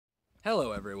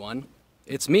Hello everyone,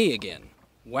 it's me again,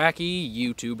 Wacky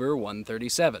YouTuber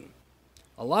 137.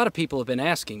 A lot of people have been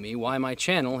asking me why my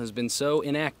channel has been so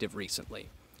inactive recently,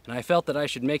 and I felt that I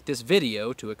should make this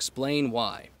video to explain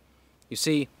why. You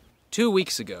see, 2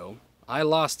 weeks ago, I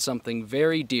lost something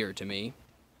very dear to me,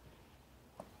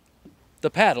 the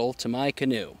paddle to my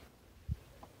canoe.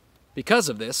 Because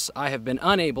of this, I have been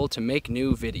unable to make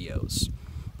new videos,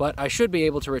 but I should be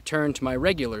able to return to my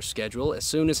regular schedule as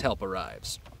soon as help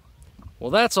arrives. Well,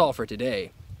 that's all for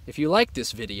today. If you liked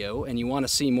this video and you want to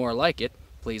see more like it,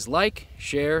 please like,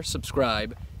 share,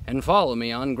 subscribe, and follow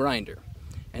me on Grindr.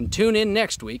 And tune in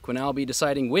next week when I'll be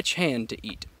deciding which hand to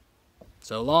eat.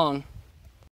 So long.